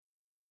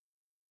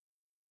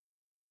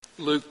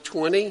Luke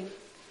 20,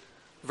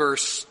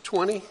 verse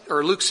 20,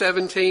 or Luke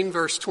 17,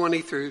 verse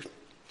 20 through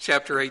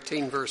chapter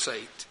 18, verse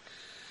 8.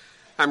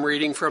 I'm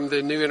reading from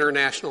the New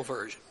International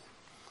Version.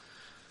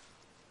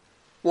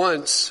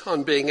 Once,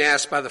 on being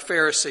asked by the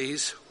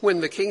Pharisees when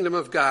the kingdom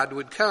of God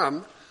would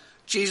come,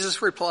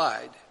 Jesus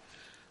replied,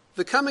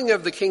 "The coming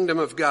of the kingdom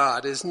of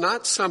God is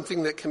not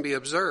something that can be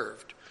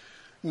observed,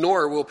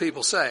 nor will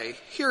people say,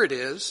 'Here it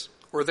is,'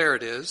 or 'There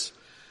it is,'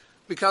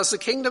 because the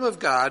kingdom of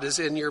God is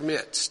in your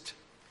midst."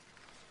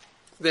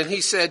 Then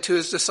he said to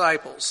his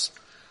disciples,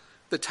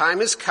 "The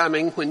time is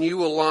coming when you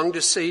will long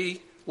to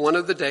see one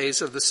of the days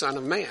of the Son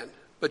of Man,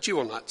 but you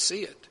will not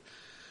see it.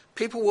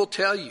 People will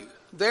tell you,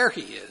 'There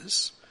he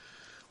is,'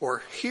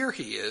 or 'Here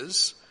he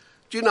is.'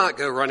 Do not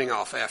go running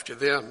off after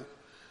them.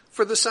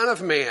 For the Son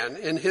of Man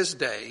in his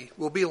day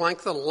will be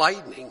like the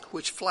lightning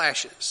which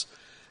flashes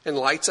and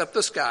lights up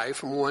the sky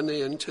from one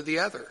end to the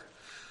other.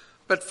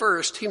 But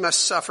first he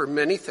must suffer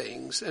many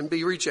things and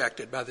be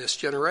rejected by this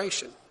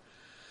generation.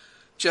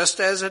 Just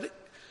as it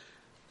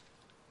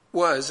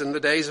was in the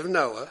days of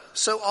Noah,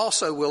 so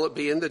also will it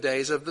be in the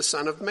days of the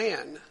Son of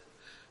Man.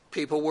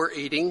 People were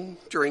eating,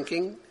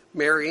 drinking,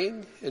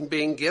 marrying, and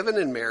being given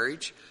in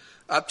marriage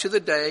up to the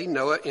day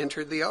Noah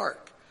entered the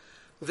ark.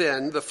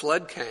 Then the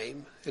flood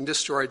came and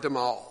destroyed them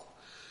all.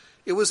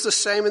 It was the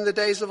same in the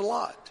days of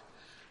Lot.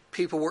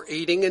 People were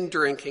eating and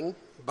drinking,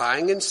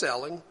 buying and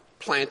selling,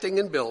 planting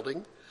and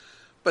building.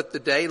 But the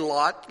day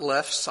Lot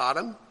left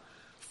Sodom,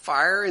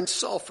 fire and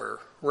sulfur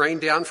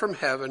rained down from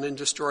heaven and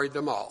destroyed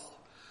them all.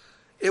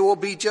 It will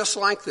be just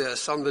like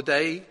this on the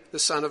day the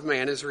Son of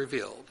Man is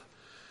revealed.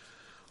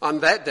 On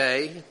that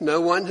day, no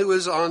one who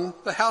is on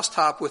the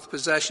housetop with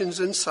possessions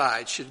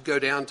inside should go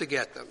down to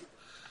get them.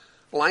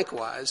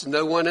 Likewise,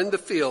 no one in the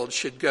field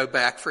should go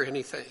back for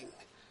anything.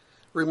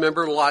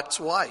 Remember Lot's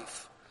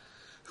wife.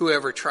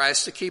 Whoever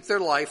tries to keep their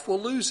life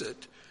will lose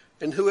it,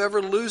 and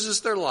whoever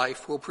loses their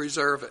life will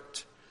preserve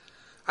it.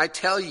 I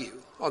tell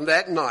you, on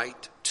that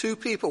night, 2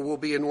 people will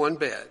be in one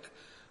bed.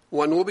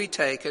 One will be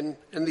taken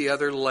and the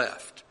other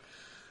left.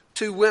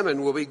 2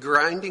 women will be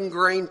grinding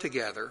grain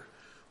together.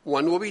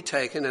 One will be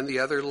taken and the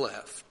other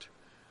left."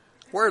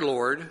 "Where,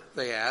 Lord?"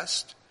 they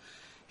asked.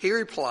 He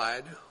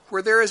replied,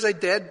 "Where there is a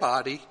dead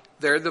body,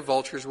 there the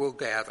vultures will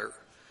gather."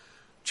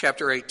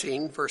 Chapter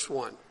 18, verse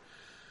 1.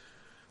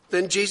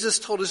 Then Jesus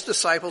told his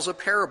disciples a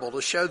parable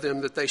to show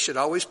them that they should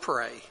always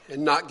pray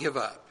and not give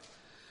up.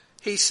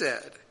 He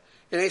said,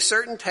 "In a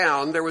certain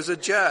town there was a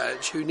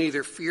judge who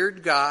neither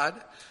feared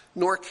God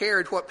nor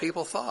cared what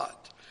people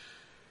thought.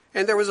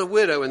 And there was a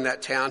widow in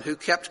that town who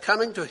kept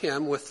coming to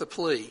him with the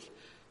plea,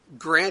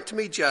 'Grant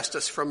me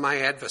justice from my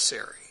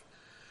adversary.'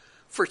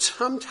 For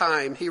some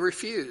time he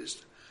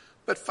refused,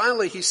 but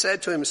finally he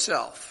said to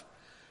himself,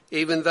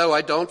 'Even though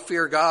I don't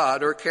fear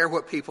God or care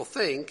what people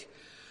think,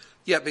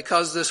 yet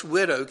because this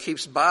widow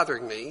keeps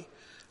bothering me,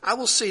 I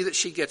will see that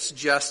she gets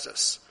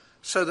justice,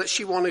 so that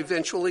she won't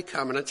eventually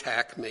come and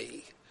attack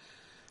me.'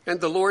 And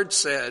the Lord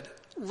said,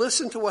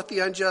 'Listen to what the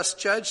unjust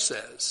judge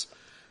says.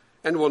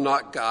 And will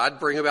not God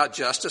bring about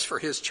justice for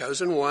his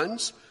chosen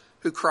ones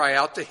who cry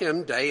out to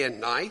him day and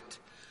night?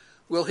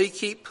 Will he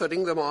keep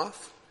putting them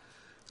off?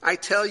 I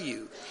tell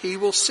you, he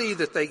will see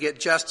that they get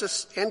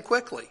justice and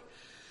quickly.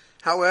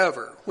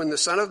 However, when the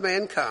Son of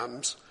Man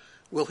comes,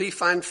 will he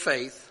find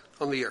faith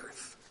on the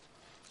earth?"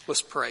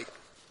 Let's pray.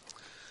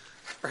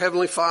 Our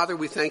Heavenly Father,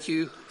 we thank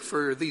you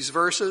for these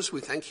verses. We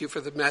thank you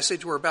for the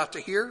message we're about to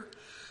hear.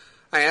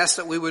 I ask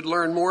that we would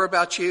learn more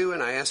about you,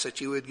 and I ask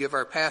that you would give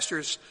our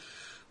pastors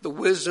the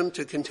wisdom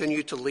to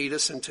continue to lead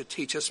us and to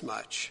teach us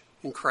much.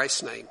 In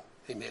Christ's name,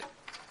 amen.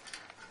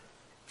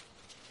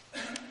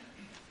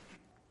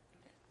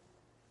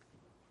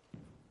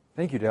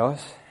 Thank you,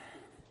 Dallas.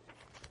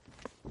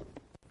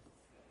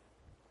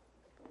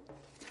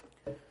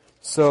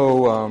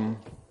 So,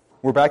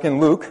 we're back in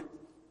Luke.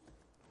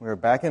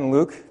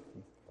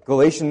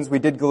 Galatians, we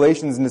did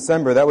Galatians in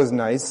December. That was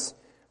nice.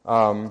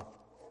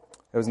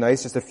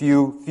 Just a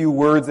few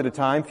words at a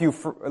time,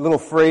 a little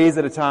phrase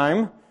at a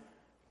time.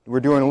 We're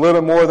doing a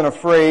little bit more than a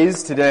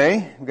phrase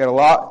today. We've got a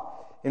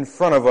lot in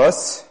front of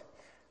us,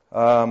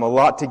 a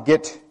lot to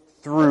get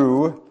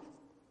through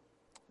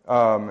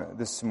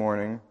this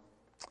morning.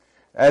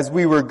 As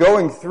we were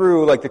going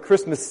through like the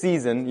Christmas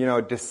season,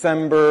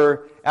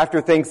 December,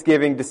 after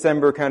Thanksgiving,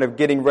 December, kind of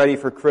getting ready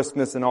for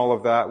Christmas and all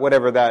of that,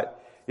 whatever that,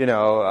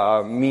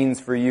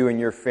 means for you and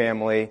your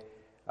family,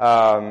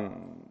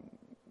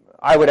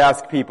 I would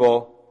ask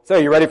people, "So,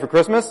 are you ready for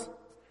Christmas?"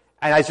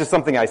 And that's just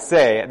something I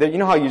say. You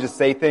know how you just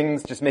say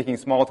things, just making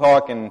small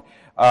talk, and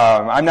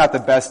I'm not the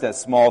best at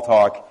small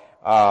talk.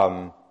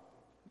 I'm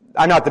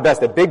not the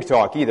best at big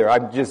talk either.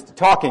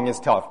 Talking is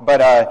tough.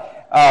 But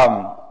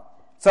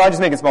so I just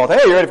make it small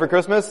talk. "Hey, you ready for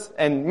Christmas?"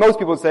 And most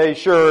people would say,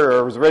 "Sure,"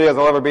 or "As ready as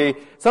I'll ever be."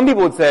 Some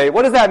people would say,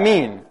 "What does that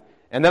mean?"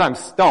 And then I'm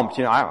stumped.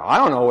 I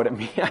don't know what it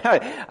means.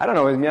 I don't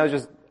know what it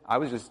means. I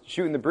was just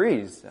shooting the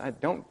breeze.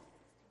 Don't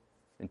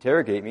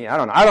interrogate me. I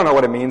don't know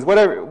what it means.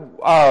 Whatever.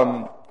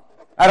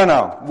 I don't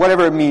know.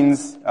 Whatever it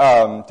means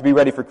to be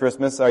ready for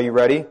Christmas. Are you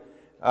ready?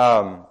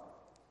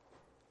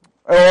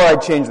 Or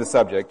I'd change the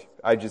subject.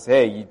 I'd just,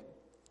 hey, you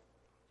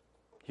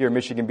hear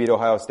Michigan beat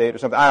Ohio State or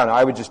something. I don't know.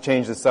 I would just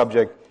change the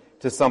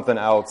subject to something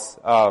else.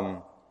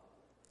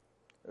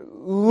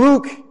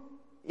 Luke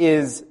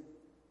is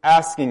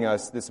asking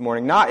us this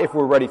morning, not if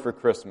we're ready for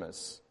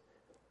Christmas.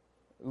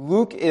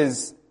 Luke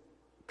is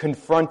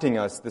confronting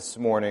us this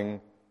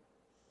morning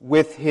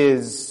with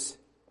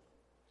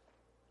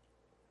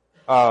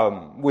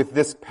with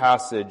this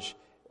passage,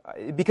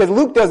 because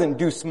Luke doesn't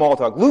do small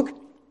talk.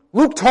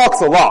 Luke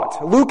talks a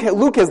lot.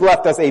 Luke has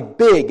left us a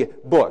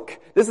big book.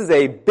 This is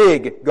a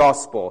big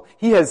gospel.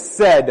 He has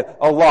said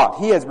a lot.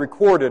 He has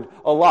recorded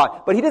a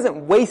lot. But he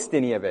doesn't waste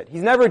any of it.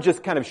 He's never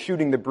just kind of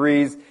shooting the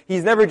breeze.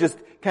 He's never just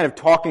kind of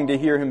talking to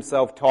hear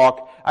himself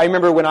talk. I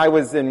remember when I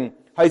was in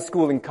high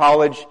school and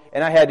college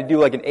and I had to do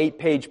like an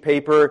 8-page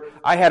paper.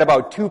 I had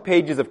about 2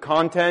 pages of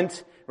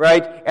content,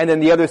 right? And then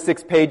the other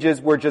 6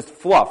 pages were just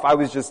fluff. I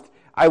was just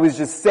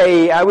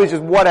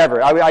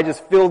whatever. I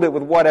just filled it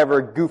with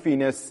whatever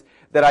goofiness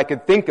that I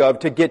could think of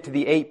to get to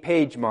the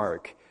 8-page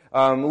mark.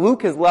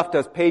 Luke has left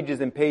us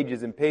pages and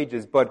pages and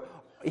pages, but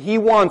he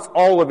wants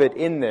all of it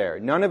in there.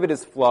 None of it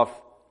is fluff.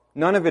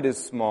 None of it is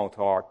small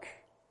talk.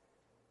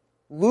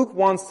 Luke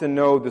wants to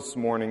know this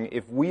morning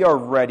if we are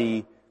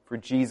ready for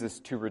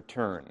Jesus to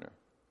return.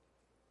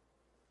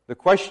 The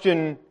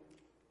question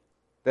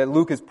that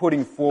Luke is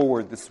putting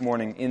forward this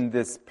morning in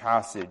this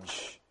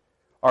passage,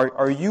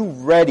 are you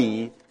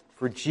ready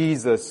for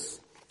Jesus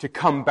to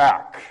come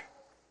back?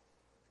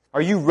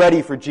 Are you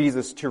ready for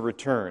Jesus to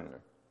return?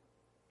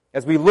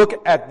 As we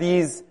look at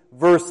these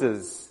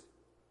verses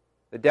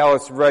that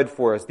Dallas read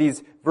for us,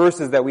 these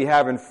verses that we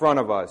have in front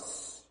of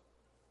us,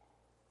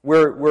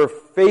 we're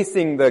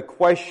facing the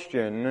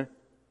question,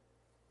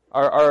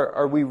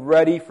 are we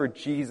ready for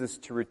Jesus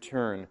to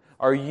return?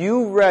 Are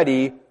you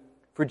ready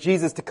for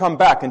Jesus to come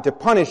back and to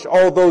punish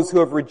all those who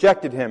have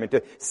rejected Him and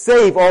to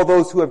save all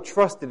those who have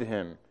trusted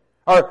Him?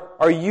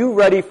 Are you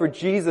ready for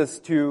Jesus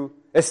to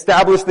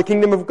establish the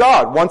kingdom of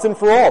God once and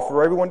for all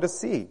for everyone to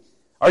see?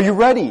 Are you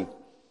ready?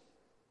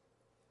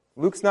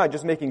 Luke's not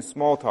just making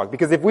small talk,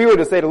 because if we were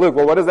to say to Luke,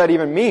 well, what does that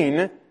even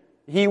mean?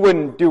 He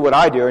wouldn't do what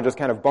I do and just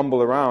kind of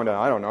bumble around and,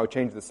 I don't know,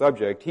 change the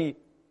subject. He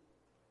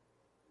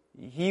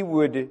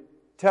would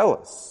tell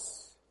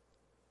us.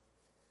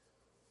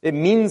 It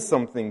means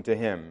something to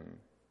him.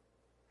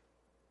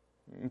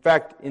 In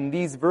fact, in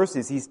these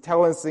verses, he's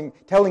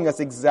telling us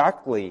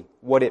exactly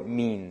what it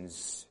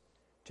means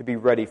to be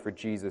ready for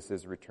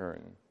Jesus'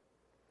 return.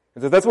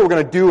 And so that's what we're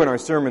going to do in our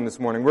sermon this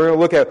morning. We're going to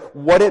look at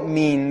what it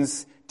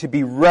means to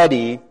be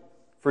ready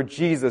for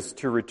Jesus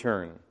to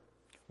return.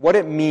 What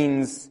it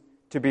means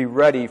to be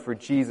ready for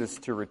Jesus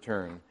to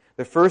return.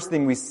 The first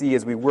thing we see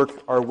as we work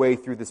our way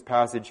through this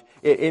passage,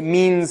 it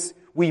means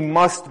we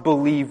must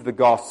believe the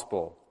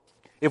gospel.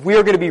 If we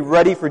are going to be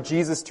ready for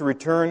Jesus to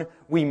return,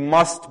 we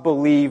must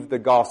believe the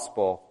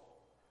gospel.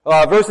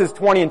 Verses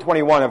 20 and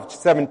 21 of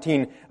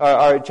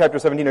chapter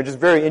 17 are just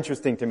very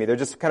interesting to me. They're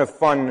just kind of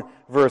fun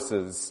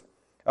verses.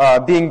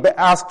 Being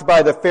asked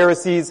by the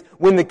Pharisees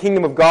when the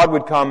kingdom of God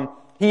would come,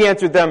 he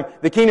answered them,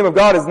 the kingdom of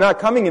God is not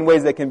coming in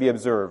ways that can be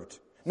observed.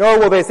 Nor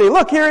will they say,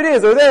 look, here it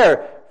is, or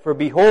there. For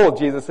behold,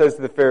 Jesus says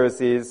to the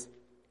Pharisees,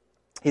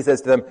 he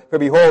says to them, for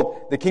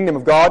behold, the kingdom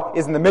of God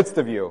is in the midst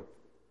of you.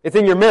 It's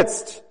in your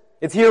midst.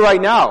 It's here right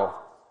now.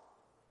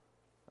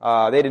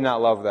 They did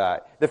not love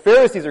that. The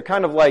Pharisees are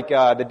kind of like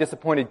the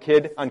disappointed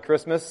kid on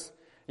Christmas.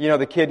 You know,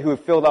 the kid who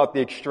filled out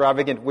the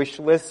extravagant wish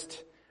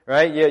list,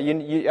 right?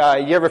 You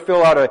ever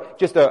fill out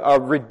just a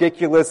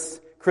ridiculous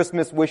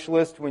Christmas wish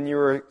list when you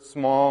were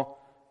small?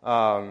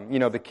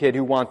 The kid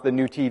who wants the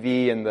new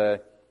TV and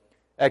the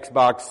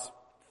Xbox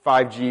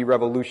 5G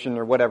Revolution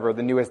or whatever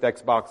the newest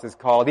Xbox is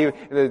called.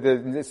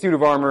 The suit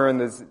of armor and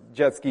the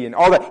jet ski and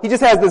all that. He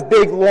just has this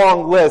big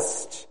long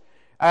list.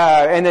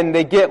 And then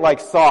they get like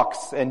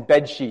socks and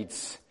bed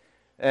sheets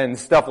and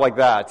stuff like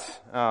that.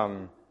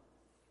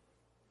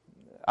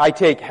 I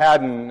take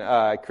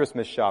Haddon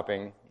Christmas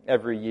shopping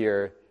every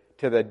year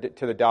to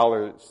the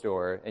dollar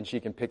store, and she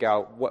can pick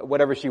out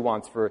whatever she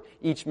wants for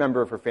each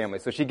member of her family.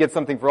 So she gets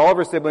something for all of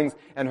her siblings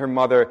and her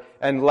mother.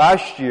 And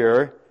last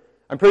year,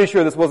 I'm pretty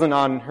sure this wasn't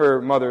on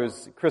her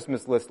mother's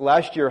Christmas list.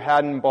 Last year,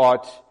 Haddon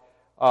bought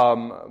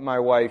my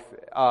wife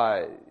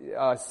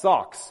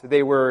socks.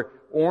 They were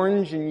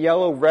orange and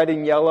yellow, red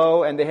and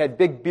yellow, and they had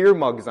big beer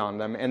mugs on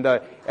them. And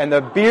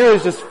the beer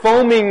is just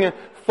foaming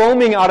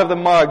out of the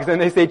mugs. And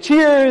they say,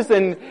 cheers!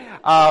 And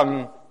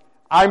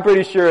I'm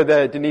pretty sure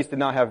that Denise did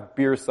not have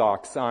beer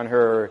socks on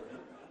her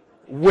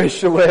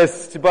wish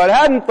list, but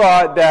hadn't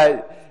thought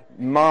that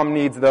mom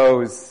needs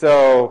those.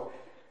 So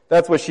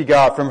that's what she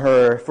got from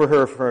her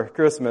for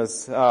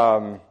Christmas.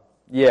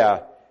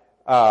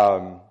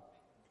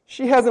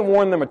 She hasn't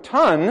worn them a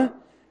ton,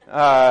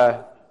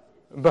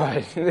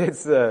 but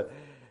it's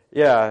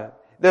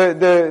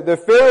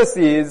The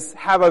Pharisees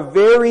have a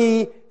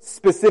very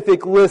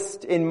specific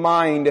list in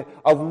mind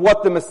of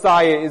what the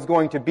Messiah is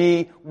going to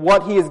be,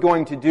 what He is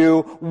going to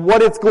do,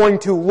 what it's going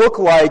to look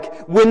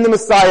like when the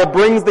Messiah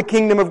brings the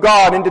kingdom of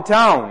God into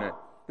town.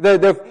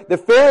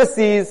 The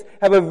Pharisees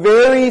have a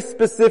very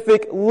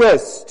specific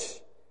list.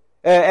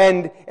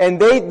 And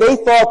they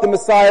thought the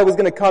Messiah was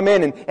going to come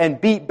in and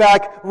beat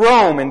back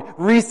Rome and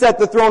reset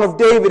the throne of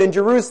David in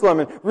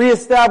Jerusalem and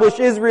reestablish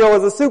Israel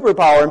as a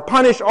superpower and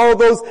punish all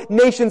those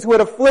nations who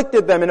had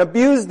afflicted them and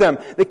abused them.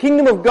 The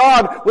kingdom of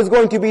God was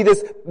going to be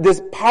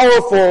this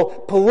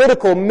powerful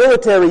political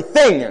military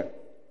thing.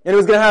 And it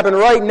was going to happen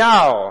right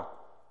now.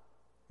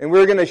 And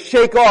we're going to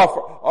shake off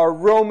our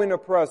Roman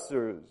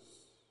oppressors.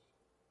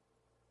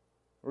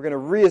 We're going to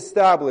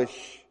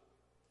reestablish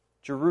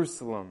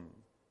Jerusalem.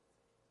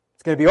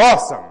 It's going to be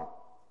awesome.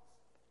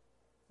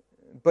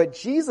 But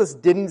Jesus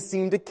didn't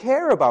seem to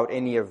care about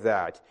any of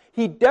that.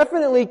 He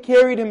definitely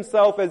carried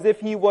himself as if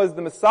he was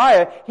the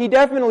Messiah. He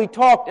definitely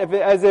talked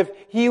as if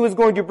he was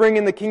going to bring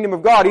in the kingdom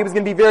of God. He was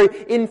going to be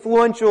very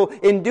influential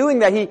in doing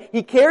that.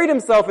 He carried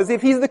himself as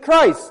if he's the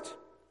Christ.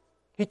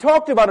 He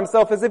talked about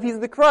himself as if he's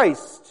the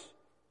Christ.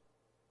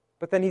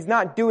 But then he's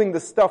not doing the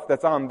stuff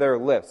that's on their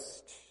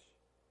list.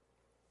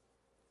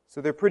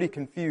 So they're pretty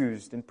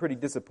confused and pretty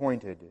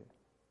disappointed.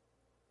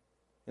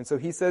 And so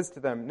he says to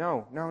them,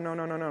 no.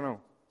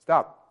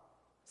 Stop.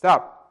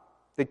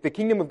 The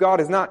kingdom of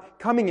God is not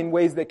coming in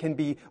ways that can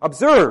be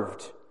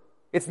observed.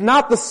 It's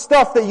not the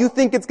stuff that you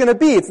think it's going to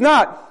be. It's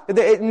not,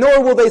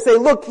 nor will they say,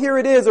 look, here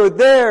it is, or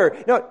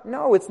there.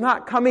 No, it's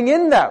not coming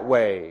in that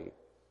way.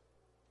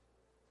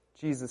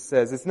 Jesus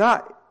says,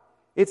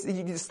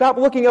 you stop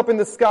looking up in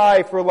the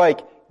sky for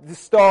the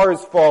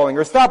stars falling,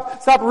 or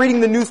stop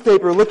reading the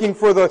newspaper looking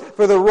for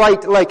the right,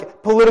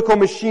 political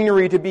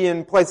machinery to be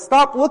in place.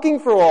 Stop looking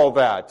for all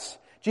that.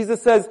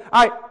 Jesus says,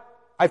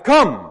 I've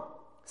come.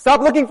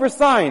 Stop looking for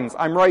signs.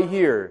 I'm right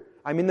here.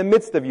 I'm in the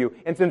midst of you.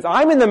 And since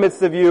I'm in the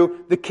midst of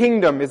you, the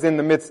kingdom is in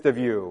the midst of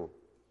you.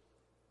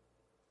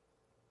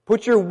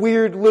 Put your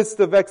weird list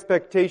of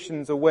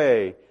expectations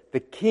away.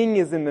 The king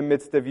is in the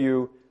midst of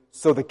you,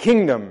 so the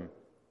kingdom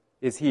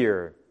is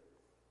here.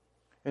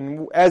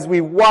 And as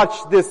we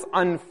watch this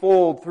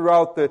unfold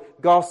throughout the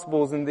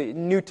Gospels and the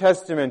New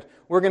Testament,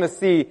 we're going to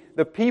see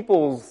the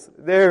people's,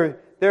 their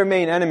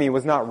main enemy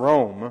was not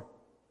Rome.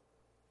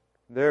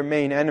 Their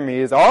main enemy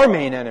is our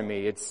main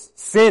enemy. It's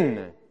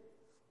sin.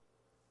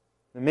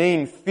 The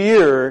main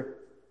fear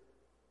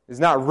is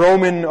not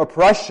Roman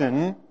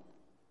oppression.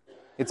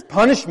 It's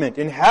punishment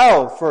in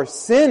hell for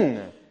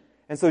sin.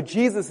 And so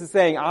Jesus is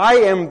saying, I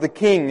am the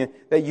king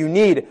that you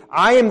need.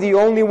 I am the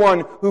only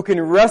one who can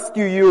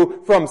rescue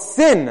you from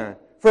sin,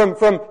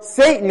 from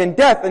Satan and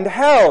death and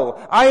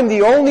hell. I am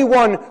the only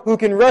one who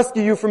can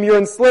rescue you from your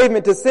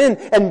enslavement to sin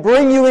and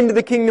bring you into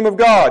the kingdom of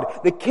God.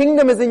 The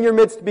kingdom is in your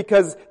midst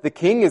because the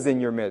king is in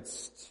your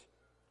midst.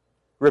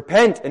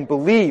 Repent and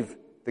believe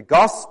the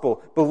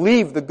gospel.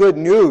 Believe the good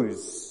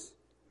news.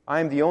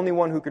 I am the only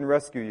one who can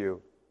rescue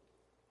you.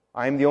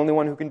 I am the only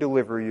one who can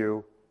deliver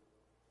you.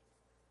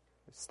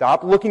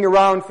 Stop looking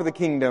around for the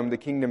kingdom. The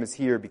kingdom is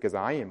here because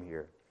I am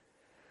here.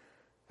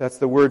 That's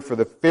the word for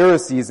the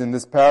Pharisees in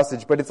this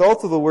passage, but it's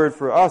also the word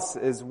for us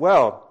as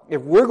well.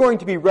 If we're going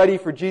to be ready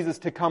for Jesus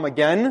to come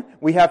again,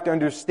 we have to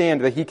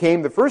understand that He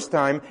came the first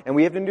time, and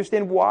we have to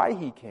understand why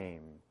He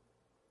came.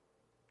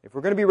 If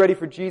we're going to be ready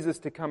for Jesus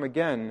to come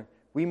again,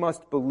 we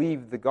must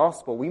believe the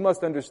gospel. We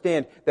must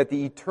understand that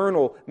the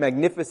eternal,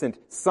 magnificent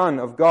Son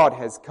of God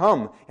has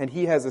come, and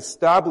He has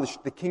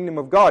established the kingdom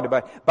of God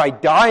by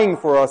dying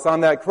for us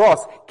on that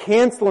cross,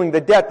 canceling the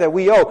debt that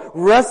we owe,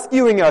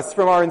 rescuing us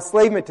from our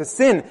enslavement to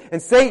sin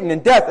and Satan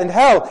and death and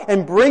hell,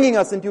 and bringing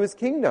us into His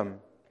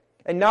kingdom.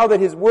 And now that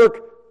His work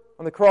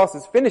on the cross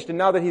is finished, and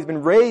now that He's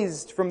been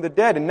raised from the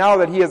dead, and now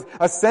that He has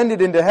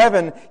ascended into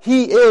heaven,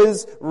 He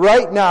is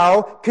right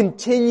now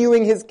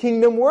continuing His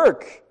kingdom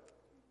work.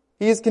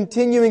 He is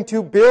continuing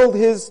to build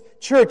His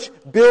church,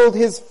 build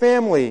His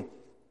family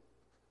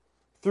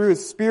through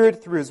His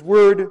Spirit, through His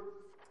Word,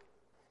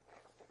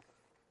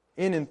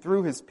 in and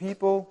through His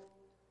people.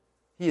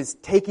 He is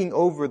taking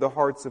over the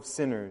hearts of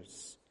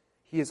sinners.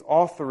 He is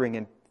authoring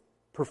and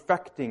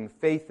perfecting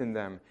faith in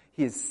them.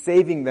 He is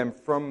saving them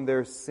from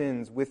their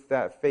sins with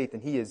that faith,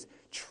 and He is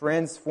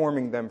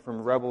transforming them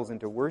from rebels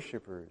into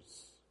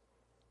worshipers.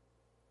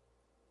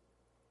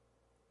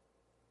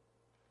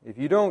 If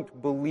you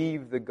don't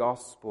believe the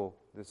gospel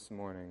this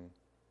morning,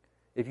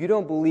 if you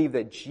don't believe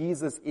that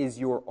Jesus is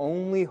your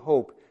only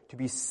hope to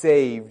be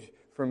saved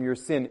from your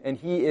sin, and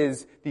He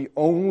is the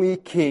only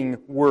king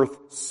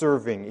worth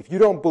serving, if you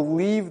don't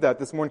believe that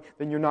this morning,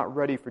 then you're not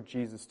ready for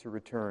Jesus to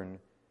return.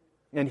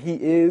 And He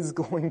is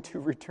going to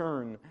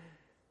return.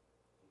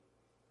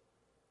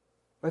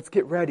 Let's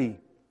get ready.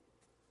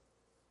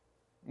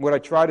 What I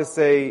try to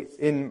say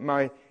in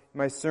my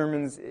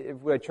sermons,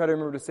 what I try to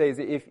remember to say is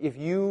if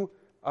you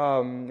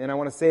and I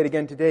want to say it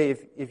again today,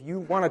 if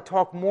you want to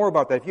talk more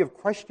about that, if you have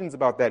questions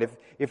about that,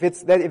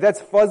 if that's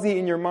fuzzy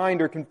in your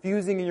mind or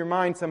confusing in your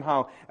mind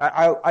somehow,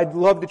 I'd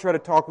love to try to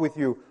talk with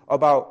you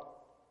about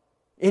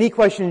any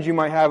questions you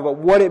might have about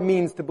what it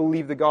means to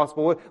believe the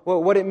gospel,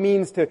 what it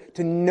means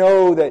to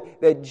know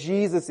that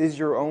Jesus is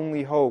your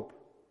only hope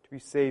to be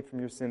saved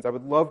from your sins. I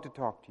would love to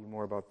talk to you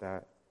more about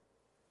that.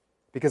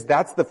 Because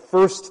that's the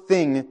first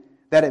thing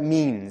that it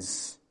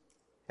means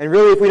And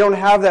really, if we don't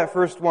have that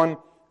first one,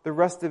 the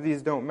rest of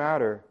these don't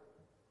matter.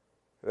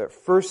 That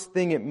first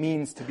thing it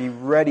means to be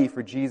ready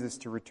for Jesus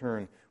to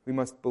return, we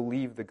must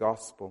believe the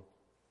gospel.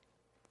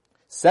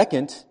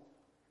 Second,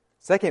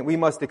 we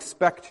must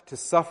expect to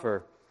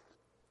suffer.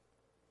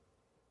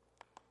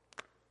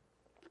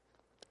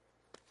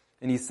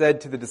 And he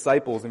said to the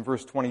disciples in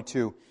verse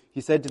 22,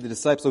 he said to the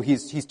disciples, so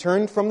he's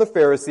turned from the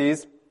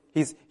Pharisees.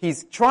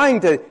 He's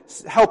trying to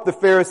help the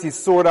Pharisees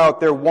sort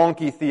out their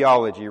wonky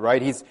theology, right?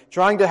 He's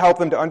trying to help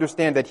them to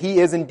understand that he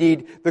is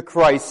indeed the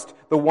Christ,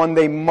 the one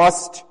they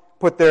must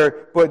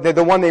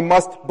the one they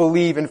must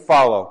believe and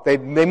follow. They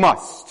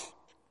must.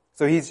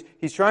 So he's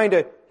trying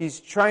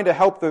to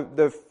help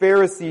the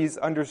Pharisees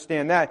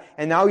understand that.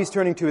 And now he's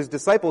turning to his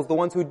disciples, the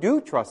ones who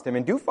do trust him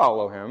and do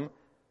follow him.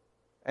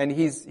 And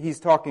he's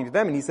talking to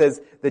them, and he says,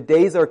 the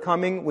days are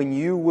coming when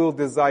you will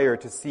desire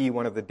to see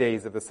one of the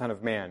days of the Son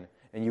of Man,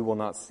 and you will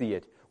not see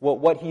it. Well,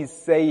 what he's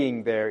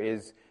saying there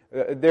is,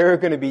 there are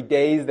going to be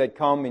days that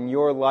come in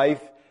your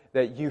life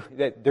that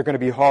they're going to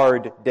be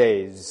hard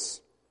days.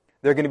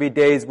 There are going to be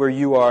days where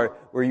you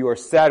are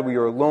sad, where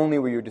you are lonely,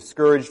 where you're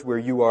discouraged, where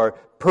you are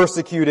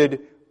persecuted,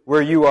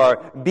 where you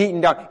are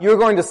beaten down. You're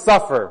going to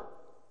suffer.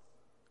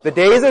 The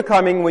days are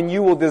coming when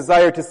you will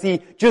desire to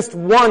see just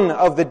one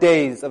of the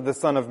days of the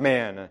Son of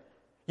Man.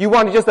 You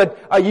just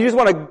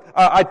want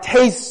a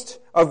taste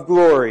of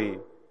glory.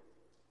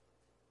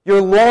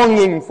 You're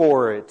longing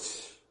for it,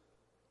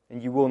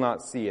 and you will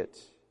not see it.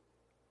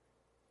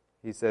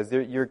 He says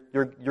you're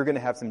going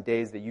to have some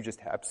days that you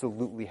just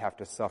absolutely have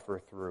to suffer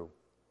through.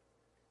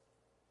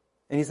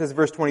 And he says,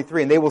 verse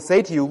 23, and they will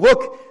say to you,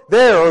 look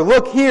there or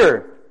look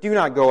here. Do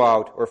not go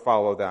out or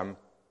follow them.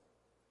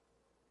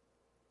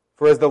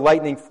 For as the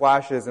lightning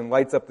flashes and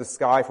lights up the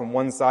sky from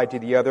one side to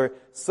the other,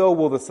 so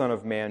will the Son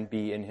of Man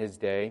be in his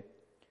day.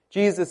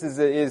 Jesus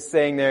is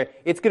saying there,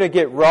 it's going to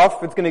get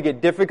rough, it's going to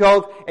get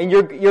difficult, and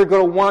you're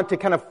going to want to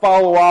kind of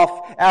follow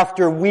off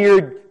after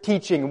weird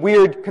teaching,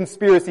 weird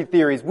conspiracy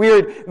theories,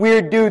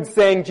 weird dudes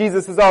saying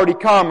Jesus has already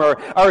come, or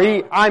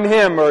I'm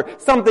him, or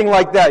something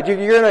like that.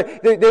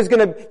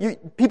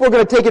 People are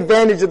going to take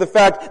advantage of the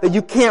fact that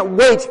you can't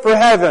wait for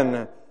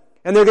heaven,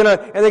 and they're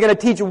going to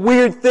teach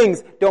weird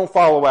things. Don't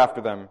follow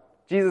after them.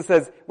 Jesus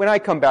says, when I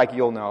come back,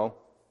 you'll know.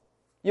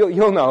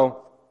 You'll know.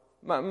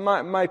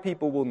 My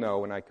people will know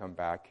when I come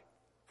back.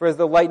 For as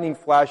the lightning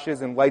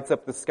flashes and lights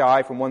up the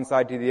sky from one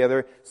side to the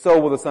other, so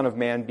will the Son of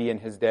Man be in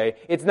his day.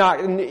 You'll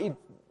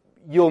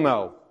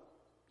know.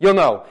 You'll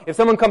know. If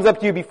someone comes up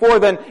to you before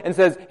then and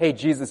says, hey,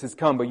 Jesus has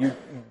come, but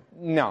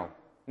no.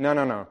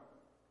 When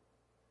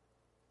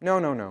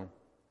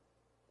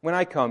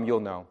I come, you'll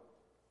know.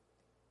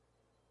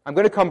 I'm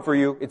going to come for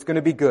you. It's going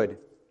to be good.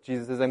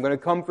 Jesus says, I'm going to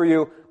come for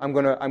you. I'm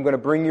going to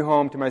bring you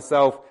home to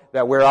myself,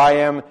 that where I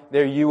am,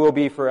 there you will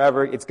be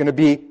forever. It's going to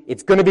be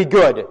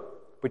good.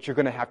 But you're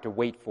going to have to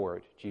wait for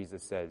it,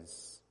 Jesus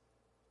says.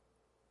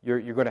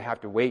 You're going to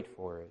have to wait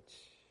for it.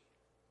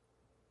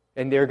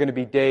 And there are going to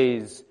be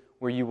days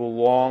where you will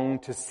long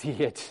to see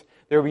it.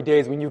 There will be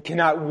days when you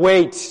cannot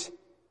wait.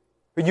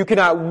 But you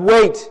cannot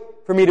wait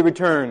for me to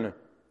return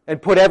and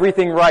put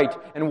everything right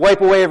and wipe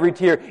away every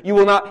tear. You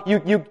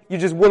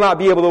just will not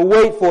be able to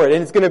wait for it.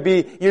 And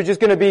you're just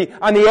going to be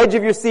on the edge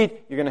of your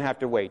seat. You're going to have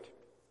to wait.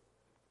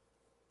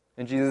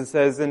 And Jesus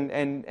says,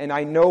 and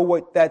I know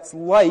what that's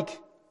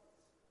like.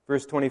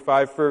 Verse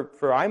 25,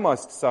 for I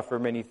must suffer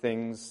many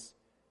things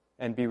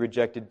and be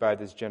rejected by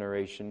this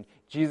generation.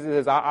 Jesus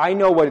says, I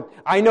know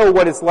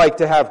what it's like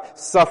to have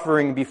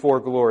suffering before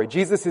glory.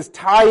 Jesus is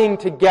tying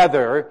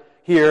together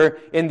here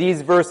in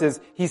these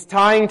verses, he's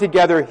tying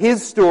together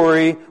his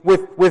story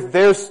with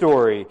their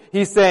story.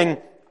 He's saying,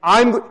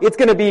 it's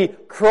going to be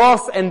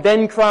cross and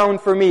then crown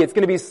for me. It's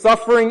going to be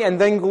suffering and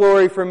then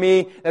glory for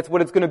me. That's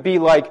what it's going to be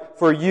like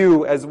for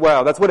you as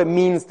well. That's what it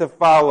means to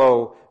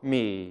follow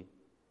me.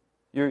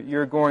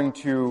 You're going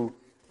to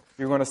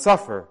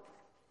suffer.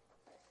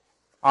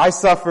 I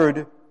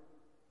suffered.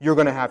 You're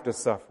going to have to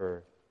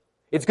suffer.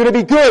 It's going to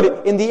be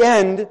good in the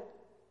end,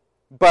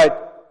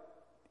 but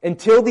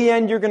until the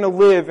end, you're going to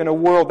live in a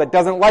world that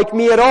doesn't like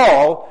me at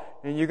all,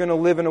 and you're going to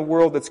live in a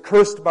world that's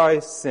cursed by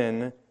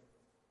sin.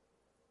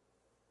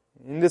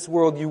 In this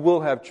world, you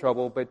will have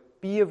trouble, but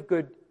be of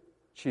good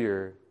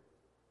cheer.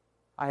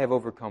 I have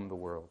overcome the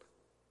world.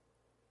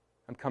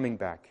 I'm coming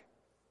back.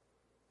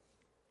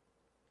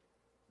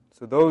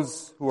 So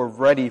those who are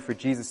ready for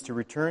Jesus to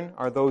return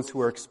are those who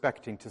are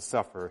expecting to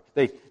suffer.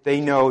 They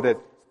know that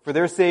for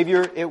their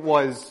Savior, it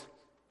was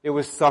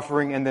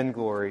suffering and then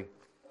glory.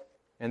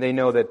 And they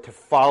know that to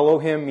follow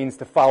him means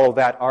to follow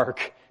that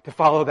arc, to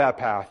follow that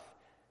path.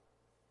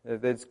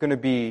 That it's going to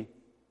be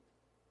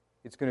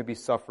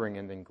suffering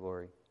and then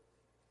glory.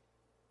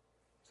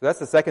 So that's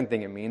the second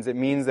thing it means. It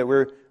means that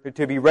we're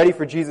to be ready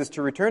for Jesus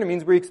to return. It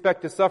means we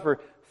expect to suffer.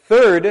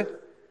 Third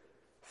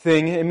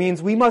thing, it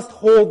means we must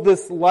hold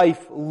this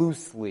life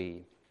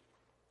loosely.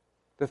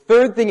 The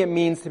third thing it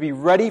means to be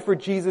ready for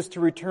Jesus to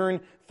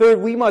return.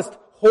 Third, we must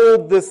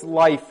hold this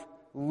life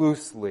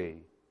loosely.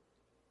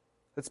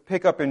 Let's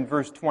pick up in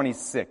verse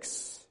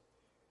 26.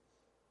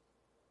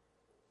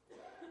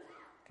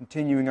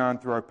 Continuing on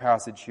through our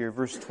passage here,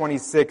 verse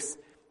 26,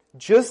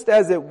 just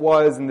as it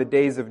was in the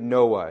days of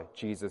Noah,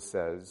 Jesus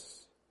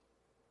says,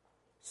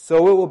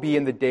 so it will be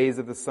in the days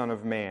of the Son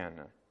of Man.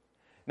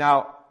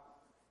 Now,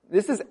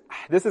 this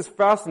is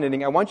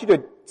fascinating. I want you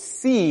to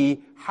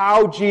see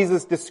how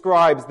Jesus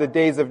describes the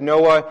days of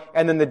Noah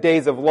and then the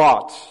days of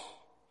Lot.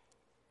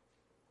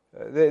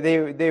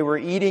 They were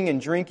eating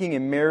and drinking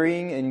and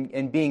marrying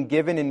and being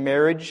given in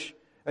marriage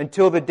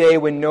until the day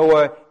when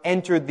Noah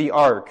entered the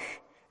ark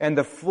and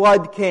the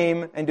flood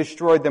came and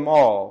destroyed them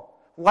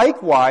all.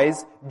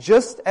 Likewise,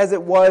 just as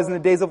it was in the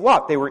days of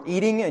Lot, they were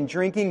eating and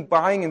drinking,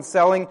 buying and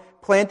selling,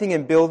 planting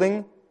and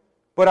building.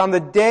 But on the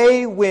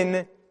day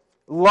when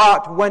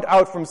Lot went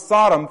out from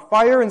Sodom,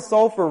 fire and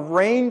sulfur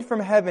rained from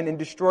heaven and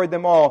destroyed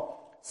them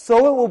all.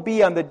 So it will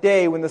be on the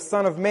day when the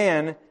Son of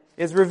Man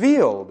is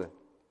revealed.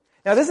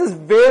 Now this is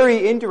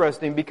very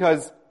interesting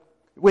because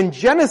when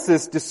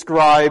Genesis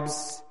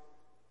describes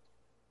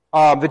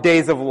the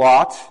days of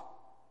Lot,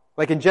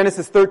 like in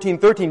Genesis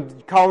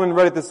 13:13, Colin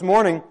read it this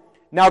morning,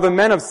 now the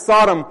men of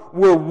Sodom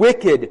were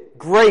wicked,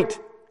 great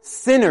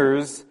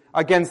sinners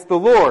against the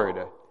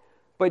Lord.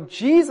 But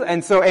Jesus,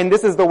 and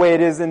this is the way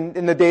it is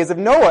in the days of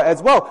Noah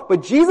as well.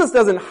 But Jesus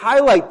doesn't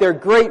highlight their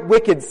great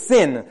wicked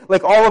sin,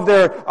 like all of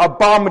their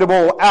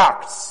abominable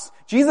acts.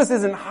 Jesus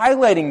isn't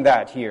highlighting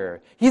that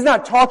here. He's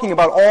not talking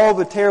about all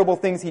the terrible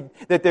things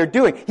that they're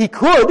doing. He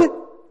could,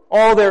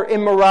 all their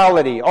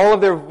immorality, all of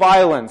their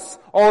violence,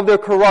 all of their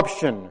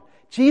corruption.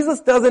 Jesus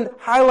doesn't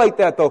highlight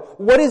that though.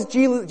 What is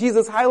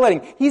Jesus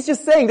highlighting? He's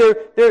just saying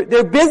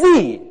they're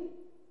busy.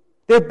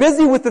 They're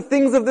busy with the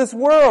things of this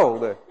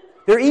world.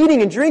 They're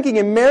eating and drinking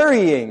and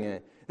marrying.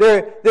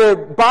 They're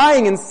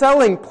buying and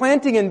selling,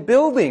 planting and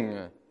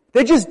building.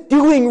 They're just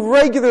doing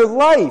regular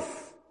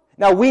life.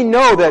 Now we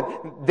know that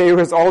there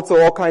is also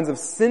all kinds of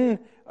sin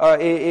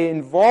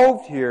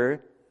involved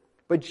here,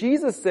 but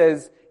Jesus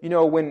says,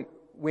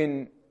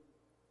 when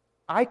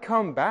I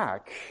come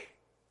back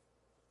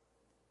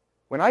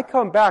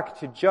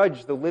to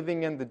judge the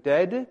living and the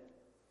dead,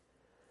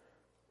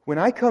 when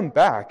I come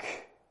back,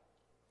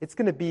 it's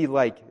going to be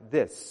like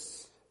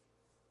this.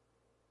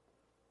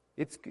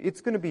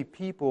 It's going to be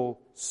people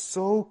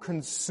so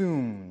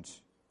consumed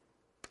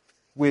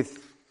with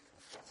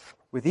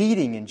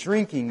eating and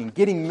drinking and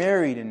getting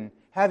married and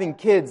having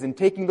kids and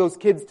taking those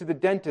kids to the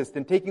dentist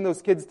and taking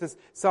those kids to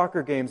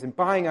soccer games and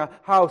buying a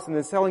house and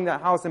then selling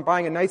that house and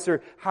buying a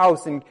nicer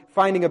house and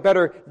finding a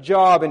better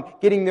job and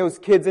getting those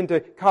kids into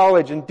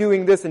college and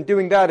doing this and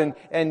doing that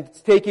and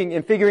taking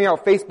and figuring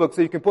out Facebook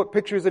so you can put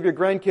pictures of your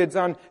grandkids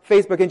on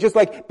Facebook and just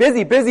like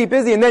busy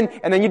and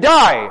then you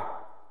die.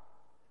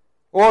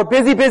 Or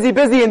busy,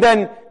 and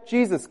then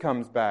Jesus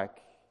comes back.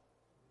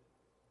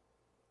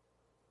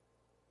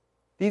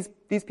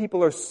 These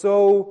people are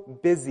so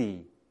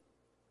busy.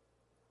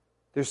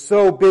 They're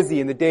so busy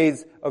in the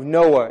days of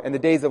Noah and the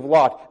days of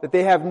Lot that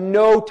they have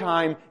no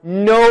time,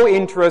 no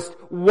interest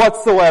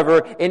whatsoever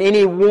in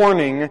any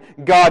warning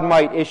God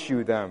might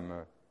issue them.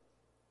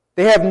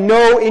 They have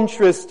no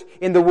interest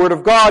in the Word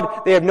of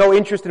God. They have no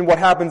interest in what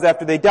happens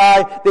after they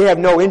die. They have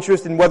no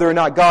interest in whether or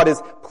not God is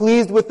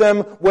pleased with them,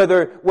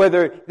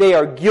 whether they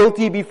are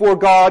guilty before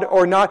God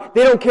or not.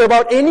 They don't care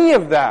about any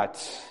of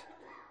that.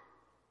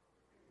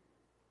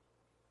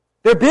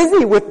 They're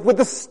busy with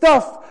the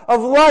stuff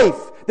of life.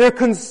 They're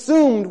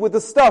consumed with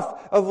the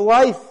stuff of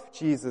life,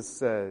 Jesus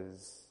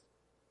says.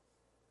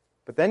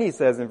 But then he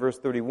says in verse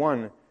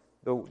 31,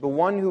 the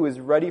one who is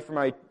ready for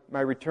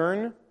my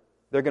return,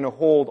 they're going to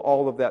hold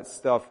all of that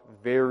stuff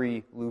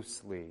very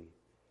loosely.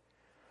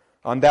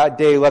 On that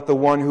day, let the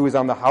one who is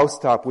on the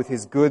housetop with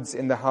his goods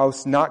in the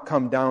house not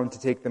come down to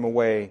take them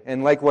away.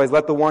 And likewise,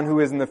 let the one who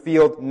is in the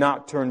field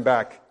not turn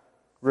back.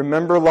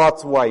 Remember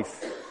Lot's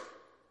wife.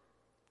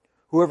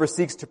 Whoever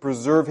seeks to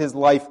preserve his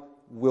life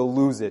will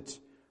lose it,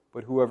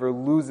 but whoever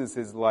loses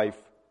his life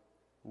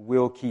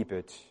will keep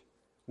it.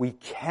 We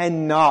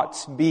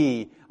cannot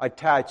be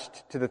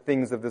attached to the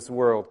things of this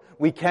world.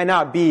 We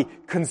cannot be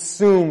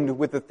consumed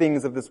with the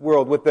things of this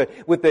world, with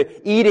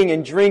the eating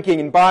and drinking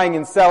and buying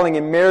and selling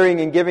and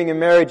marrying and giving in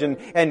marriage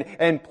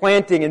and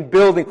planting and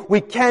building. We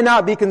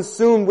cannot be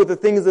consumed with the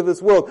things of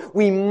this world.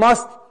 We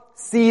must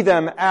see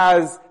them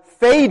as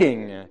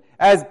fading,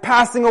 as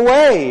passing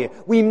away.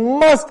 We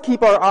must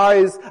keep our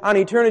eyes on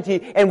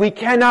eternity, and we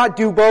cannot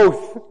do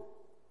both.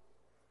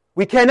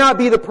 We cannot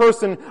be the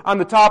person on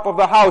the top of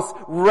the house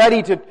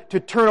ready to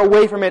turn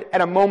away from it at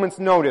a moment's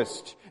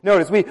notice.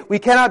 We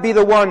cannot be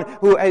the one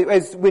who,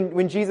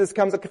 when Jesus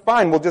comes, okay,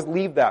 fine, we'll just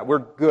leave that. We're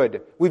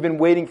good. We've been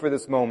waiting for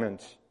this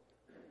moment.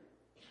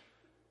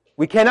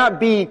 We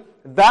cannot be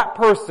that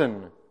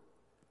person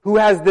who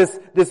has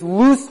this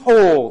loose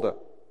hold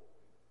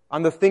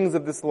on the things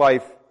of this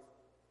life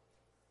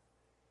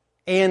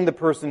and the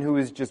person who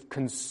is just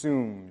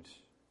consumed.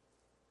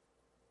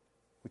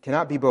 We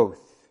cannot be both.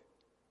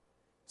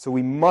 So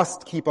we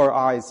must keep our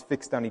eyes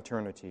fixed on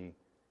eternity.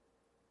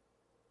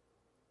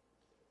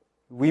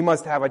 We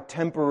must have a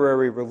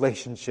temporary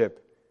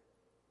relationship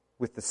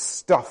with the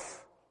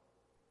stuff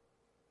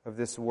of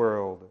this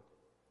world.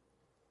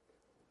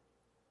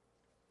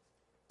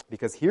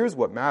 Because here's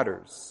what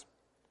matters.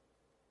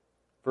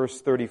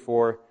 Verse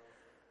 34,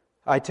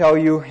 I tell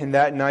you, in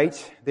that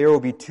night there will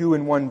be two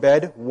in one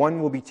bed,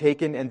 one will be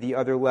taken and the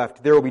other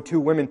left. There will be two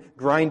women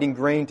grinding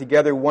grain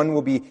together, one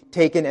will be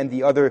taken and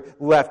the other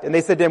left. And they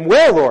said to him,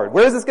 where, Lord?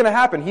 Where is this going to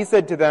happen? He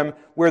said to them,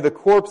 where the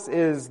corpse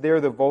is, there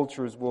the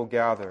vultures will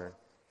gather.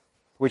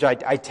 Which I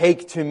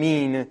take to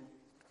mean,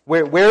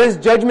 where is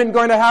judgment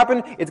going to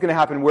happen? It's going to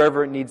happen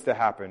wherever it needs to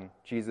happen,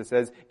 Jesus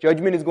says.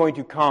 Judgment is going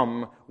to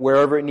come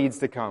wherever it needs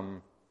to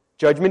come.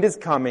 Judgment is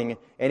coming,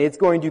 and it's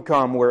going to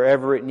come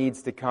wherever it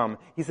needs to come.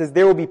 He says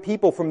there will be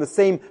people from the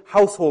same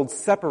household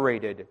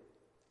separated.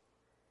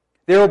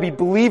 There will be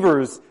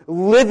believers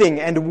living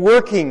and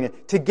working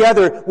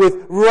together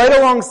with right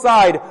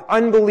alongside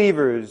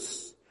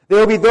unbelievers. There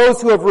will be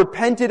those who have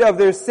repented of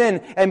their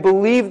sin and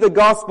believed the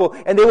gospel,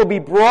 and they will be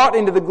brought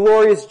into the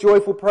glorious,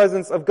 joyful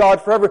presence of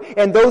God forever.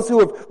 And those who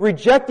have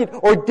rejected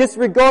or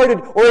disregarded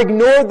or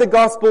ignored the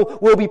gospel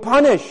will be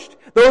punished.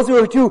 Those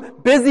who are too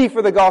busy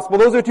for the gospel,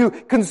 those who are too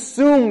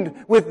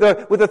consumed with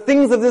the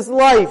things of this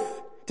life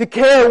to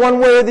care one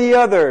way or the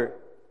other,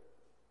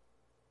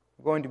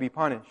 are going to be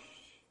punished.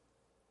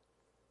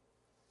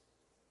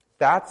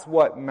 That's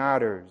what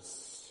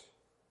matters.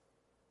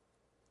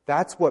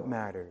 That's what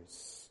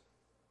matters.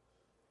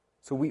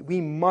 So we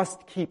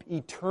must keep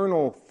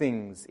eternal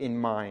things in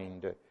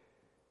mind.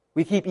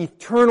 We keep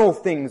eternal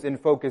things in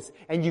focus,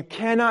 and you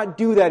cannot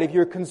do that if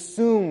you're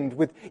consumed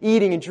with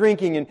eating and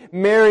drinking and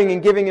marrying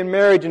and giving in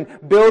marriage and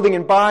building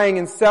and buying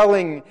and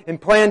selling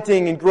and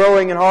planting and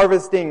growing and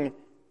harvesting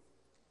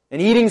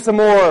and eating some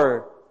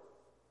more.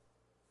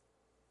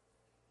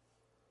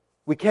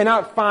 We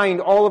cannot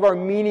find all of our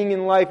meaning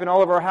in life and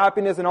all of our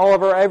happiness and all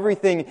of our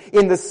everything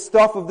in the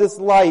stuff of this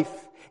life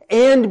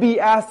and be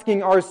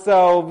asking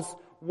ourselves,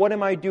 what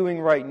am I doing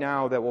right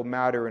now that will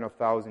matter in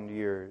 1,000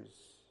 years?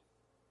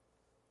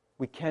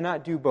 We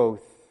cannot do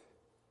both.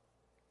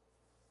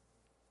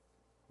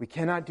 We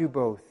cannot do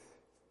both.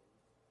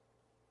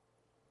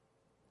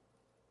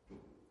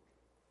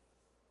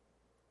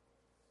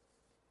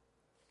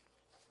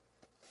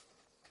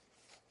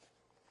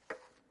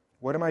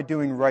 What am I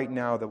doing right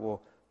now that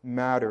will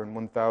matter in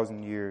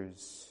 1,000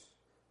 years?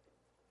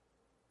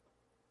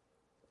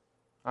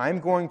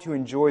 I'm going to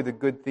enjoy the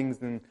good things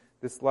in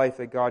this life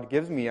that God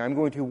gives me. I'm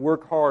going to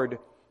work hard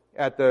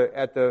at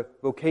the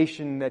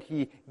vocation that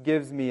He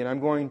gives me, and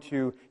I'm going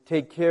to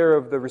take care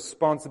of the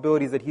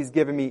responsibilities that He's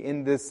given me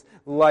in this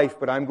life,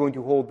 but I'm going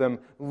to hold them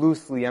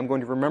loosely. I'm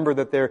going to remember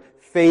that they're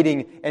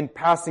fading and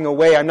passing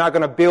away. I'm not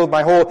going to build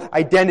my whole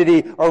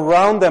identity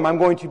around them. I'm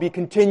going to be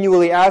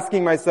continually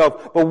asking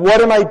myself, but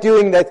what am I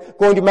doing that's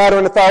going to matter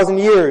in 1,000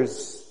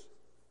 years?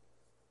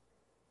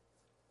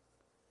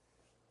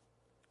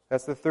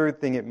 That's the third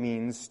thing it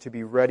means to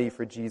be ready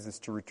for Jesus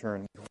to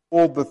return.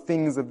 Hold the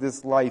things of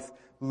this life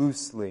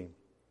loosely.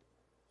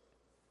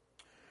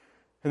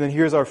 And then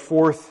here's our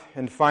fourth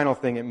and final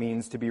thing it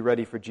means to be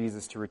ready for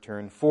Jesus to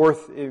return.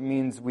 Fourth, it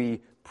means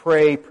we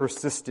pray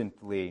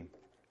persistently.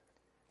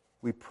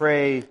 We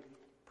pray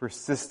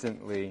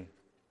persistently.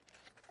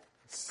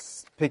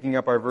 Picking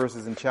up our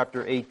verses in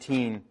chapter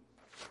 18.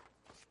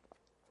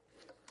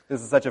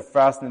 This is such a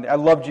fascinating... I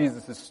love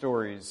Jesus'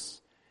 stories.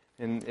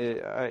 And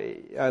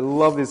I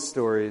love his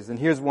stories. And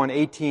here's one,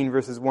 18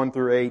 verses 1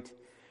 through 8.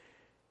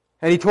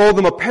 And he told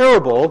them a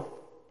parable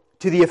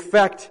to the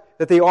effect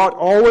that they ought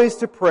always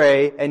to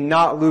pray and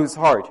not lose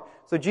heart.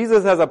 So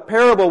Jesus has a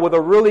parable with a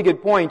really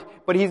good point,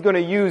 but he's going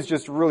to use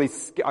just a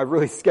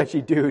really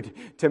sketchy dude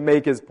to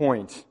make his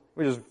point,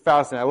 which is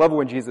fascinating. I love it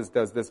when Jesus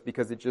does this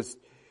because it just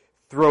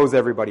throws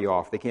everybody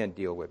off. They can't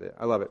deal with it.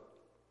 I love it.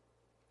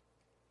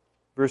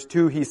 Verse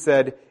 2, he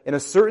said, in a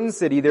certain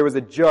city there was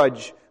a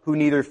judge who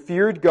neither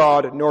feared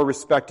God nor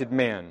respected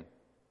man.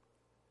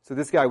 So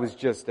this guy was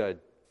just a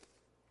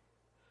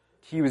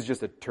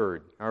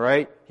turd, all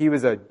right? He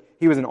was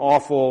an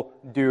awful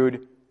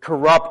dude,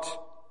 corrupt.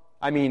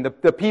 I mean,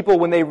 the people,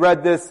 when they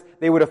read this,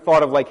 they would have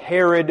thought of like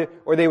Herod,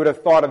 or they would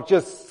have thought of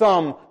just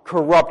some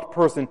corrupt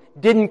person.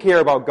 Didn't care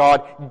about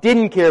God,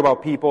 didn't care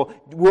about people,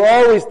 were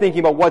always thinking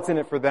about what's in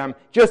it for them.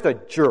 Just a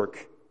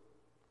jerk.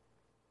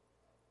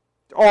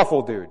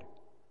 Awful dude.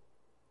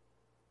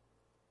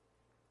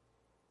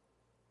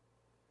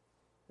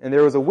 And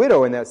there was a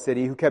widow in that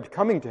city who kept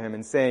coming to him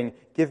and saying,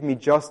 give me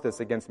justice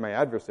against my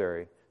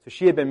adversary. So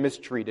she had been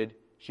mistreated.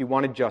 She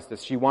wanted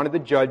justice. She wanted the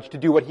judge to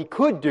do what he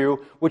could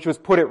do, which was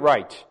put it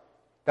right.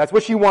 That's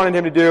what she wanted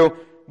him to do.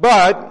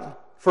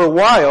 But for a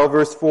while,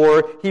 verse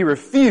 4, he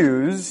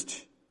refused.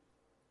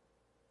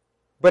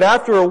 But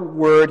after a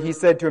word, he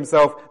said to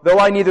himself, though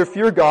I neither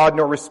fear God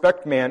nor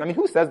respect man. I mean,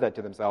 who says that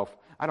to themselves?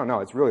 I don't know.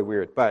 It's really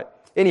weird.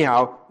 But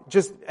anyhow,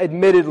 just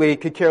admittedly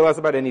could care less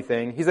about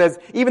anything. He says,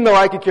 even though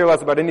I could care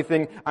less about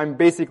anything, I'm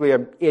basically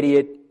an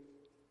idiot.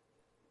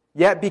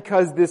 Yet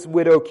because this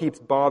widow keeps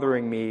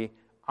bothering me,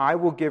 I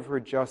will give her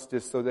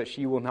justice so that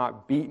she will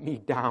not beat me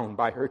down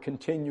by her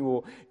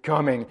continual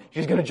coming.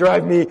 She's going to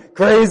drive me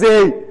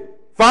crazy.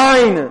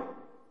 Fine.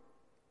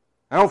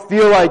 I don't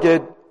feel like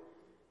it.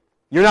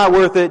 You're not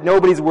worth it.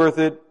 Nobody's worth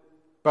it.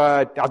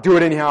 But I'll do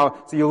it anyhow,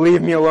 so you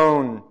leave me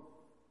alone.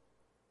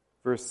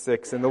 Verse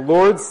 6, and the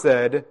Lord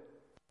said,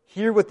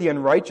 hear what the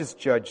unrighteous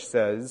judge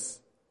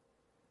says.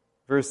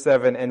 Verse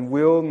 7, and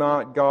will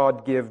not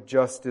God give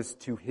justice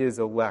to his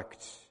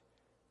elect,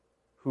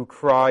 who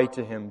cry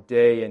to him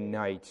day and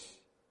night?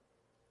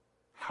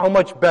 How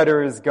much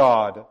better is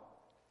God?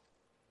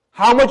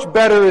 How much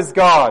better is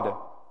God?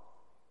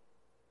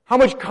 How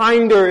much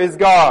kinder is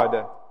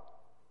God?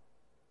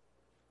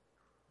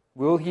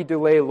 Will he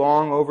delay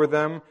long over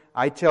them?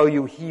 I tell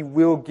you, he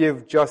will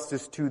give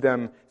justice to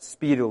them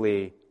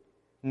speedily.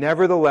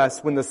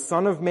 Nevertheless, when the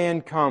Son of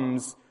Man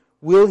comes,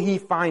 will he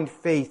find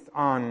faith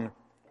on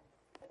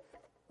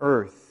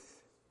earth?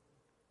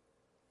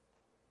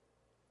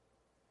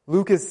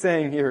 Luke is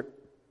saying here,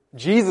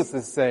 Jesus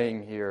is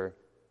saying here,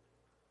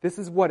 this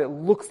is what it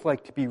looks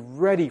like to be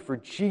ready for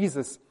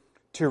Jesus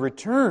to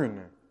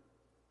return.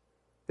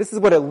 This is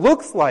what it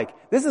looks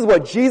like. This is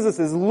what Jesus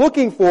is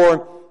looking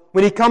for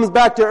when he comes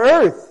back to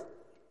earth.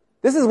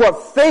 This is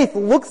what faith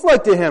looks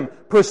like to him.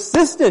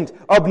 Persistent,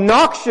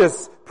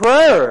 obnoxious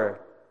prayer.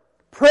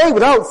 Pray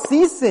without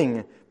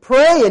ceasing.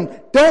 Pray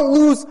and don't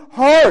lose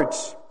heart.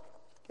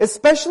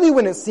 Especially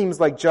when it seems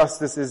like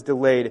justice is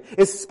delayed.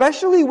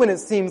 Especially when it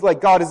seems like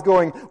God is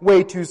going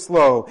way too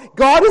slow.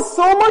 God is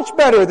so much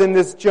better than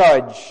this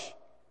judge.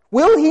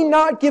 Will he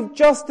not give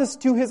justice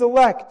to his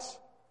elect?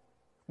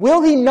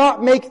 Will he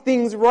not make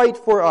things right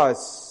for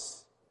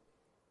us?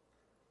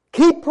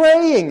 Keep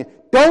praying.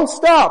 Don't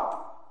stop.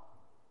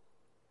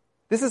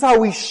 This is how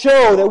we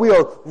show that we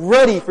are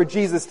ready for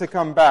Jesus to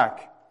come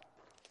back.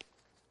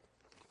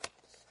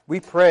 We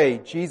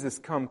pray, Jesus,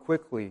 come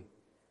quickly.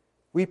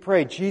 We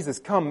pray, Jesus,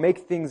 come,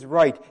 make things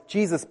right.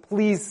 Jesus,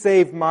 please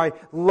save my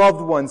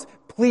loved ones.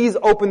 Please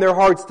open their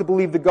hearts to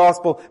believe the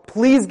gospel.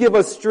 Please give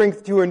us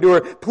strength to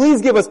endure.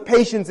 Please give us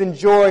patience and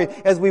joy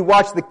as we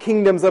watch the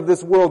kingdoms of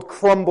this world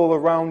crumble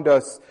around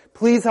us.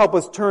 Please help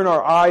us turn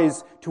our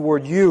eyes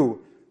toward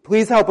you.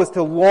 Please help us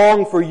to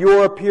long for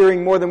your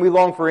appearing more than we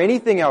long for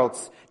anything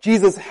else.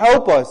 Jesus,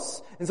 help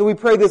us. And so we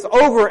pray this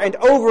over and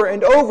over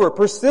and over,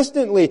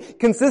 persistently,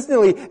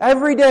 consistently,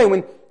 every day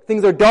when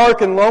things are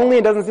dark and lonely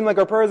and doesn't seem like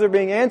our prayers are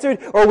being answered,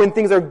 or when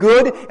things are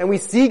good and we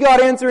see God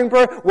answering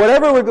prayer.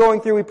 Whatever we're going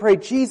through, we pray,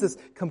 Jesus,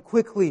 come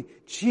quickly.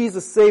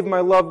 Jesus, save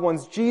my loved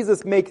ones.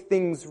 Jesus, make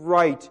things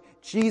right.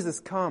 Jesus,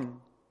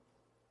 come.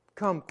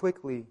 Come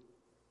quickly.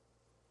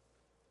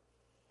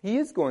 He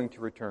is going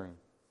to return.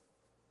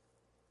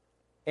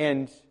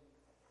 And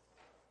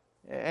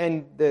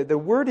the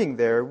wording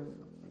there,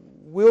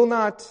 will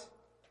not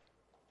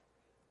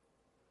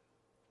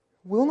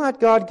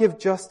God give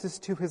justice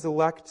to his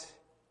elect?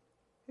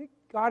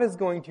 God is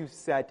going to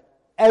set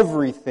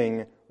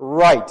everything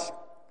right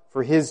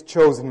for his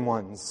chosen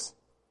ones.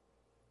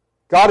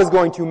 God is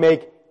going to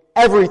make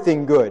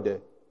everything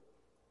good.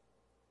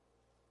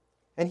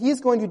 And he is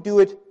going to do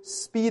it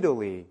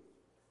speedily,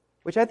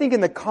 which I think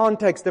in the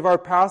context of our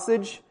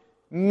passage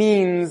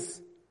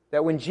means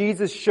that when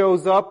Jesus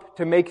shows up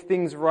to make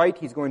things right,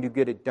 he's going to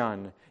get it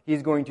done.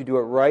 He's going to do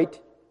it right,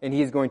 and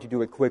he's going to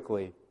do it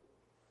quickly.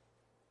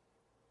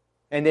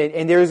 And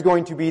there's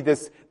going to be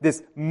this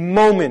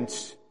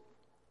moment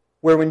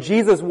where when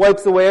Jesus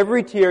wipes away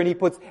every tear and he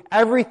puts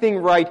everything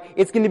right,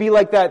 it's going to be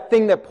like that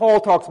thing that Paul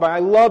talks about. I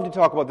love to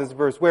talk about this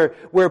verse, where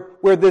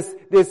this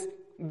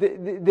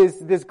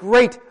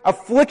great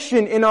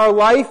affliction in our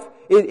life,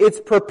 it's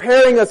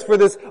preparing us for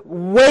this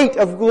weight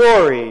of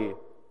glory.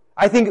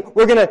 I think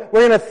we're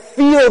gonna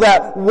feel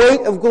that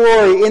weight of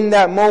glory in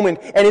that moment,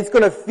 and it's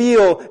gonna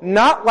feel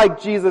not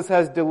like Jesus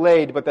has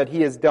delayed, but that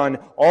he has done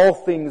all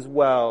things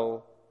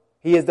well.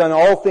 He has done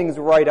all things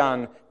right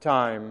on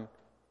time.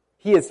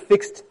 He has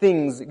fixed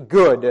things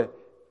good.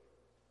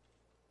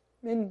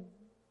 And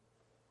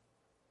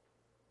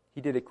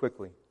he did it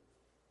quickly.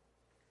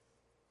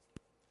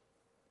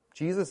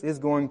 Jesus is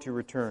going to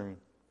return.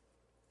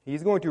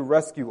 He's going to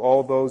rescue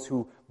all those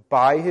who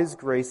by his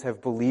grace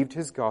have believed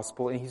his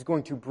gospel, and he's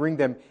going to bring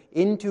them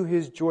into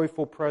his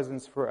joyful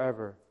presence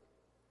forever.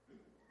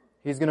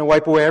 He's going to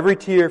wipe away every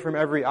tear from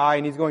every eye,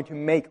 and he's going to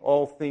make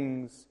all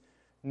things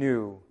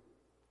new.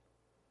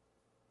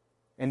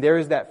 And there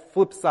is that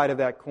flip side of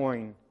that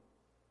coin,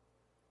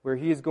 where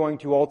he is going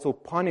to also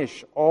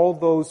punish all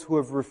those who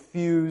have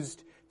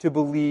refused to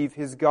believe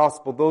his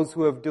gospel, those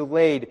who have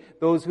delayed,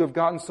 those who have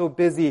gotten so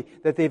busy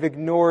that they've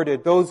ignored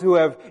it, those who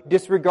have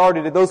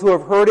disregarded it, those who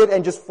have heard it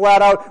and just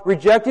flat out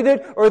rejected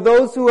it, or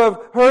those who have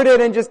heard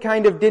it and just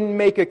kind of didn't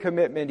make a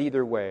commitment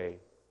either way.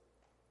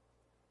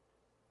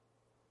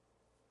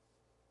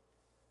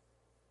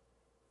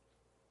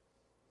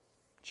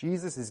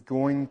 Jesus is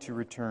going to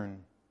return.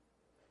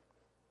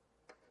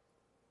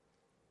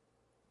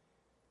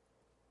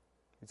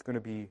 It's going to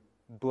be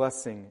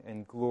blessing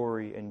and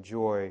glory and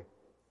joy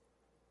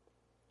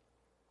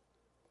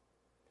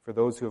for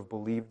those who have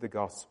believed the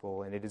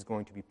gospel, and it is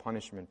going to be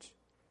punishment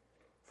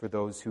for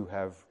those who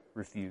have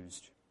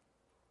refused.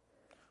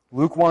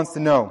 Luke wants to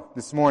know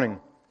this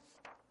morning,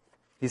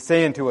 he's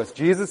saying to us,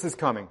 Jesus is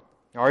coming.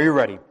 Are you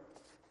ready?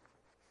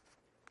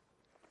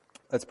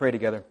 Let's pray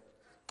together.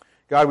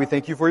 God, we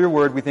thank you for your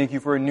word. We thank you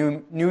for a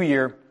new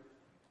year.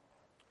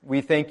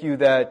 We thank you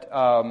that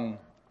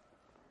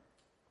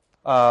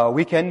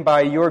we can,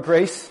 by your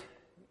grace,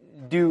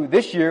 do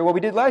this year what we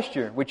did last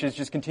year, which is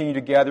just continue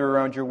to gather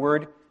around your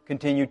word,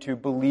 continue to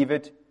believe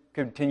it,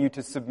 continue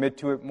to submit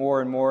to it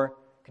more and more,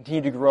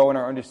 continue to grow in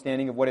our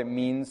understanding of what it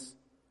means,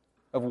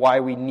 of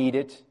why we need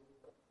it.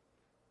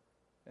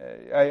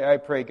 I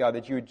pray, God,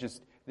 that you would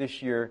just,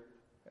 this year,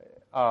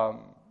 that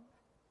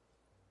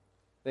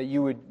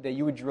you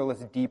would drill us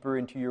deeper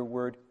into your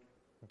word,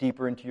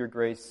 deeper into your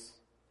grace.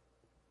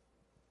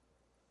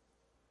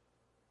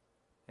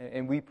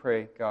 And we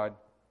pray, God,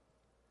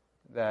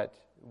 that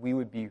we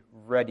would be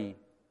ready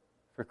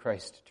for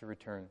Christ to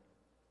return.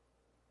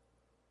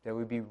 That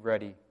we'd be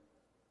ready.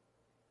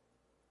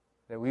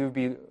 That we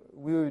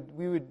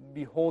would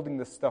be holding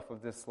the stuff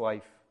of this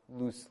life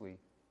loosely.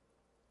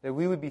 That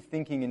we would be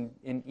thinking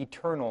in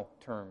eternal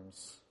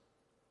terms.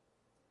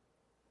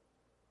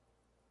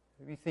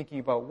 We'd be thinking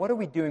about what are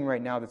we doing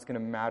right now that's going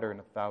to matter in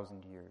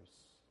 1,000 years.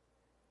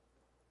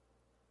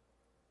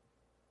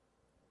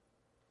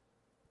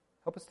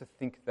 Help us to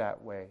think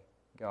that way,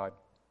 God.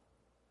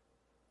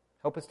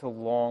 Help us to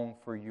long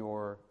for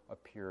your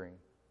appearing.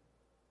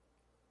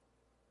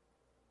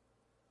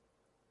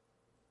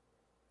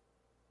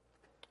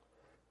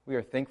 We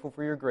are thankful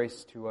for your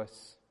grace to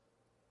us.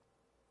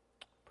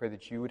 Pray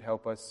that you would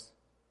help us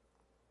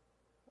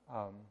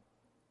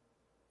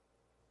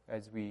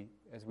as we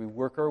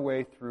work our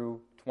way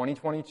through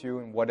 2022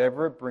 and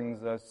whatever it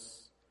brings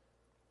us.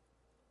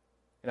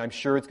 And I'm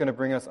sure it's going to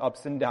bring us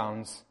ups and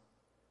downs,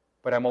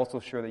 but I'm also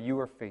sure that you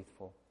are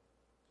faithful.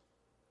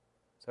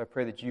 So I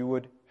pray that you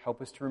would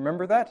help us to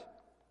remember that.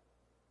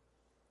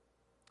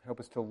 Help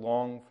us to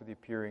long for the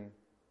appearing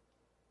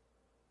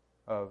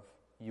of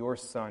your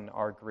Son,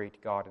 our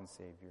great God and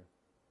Savior.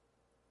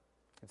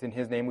 It's in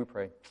his name we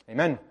pray.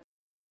 Amen.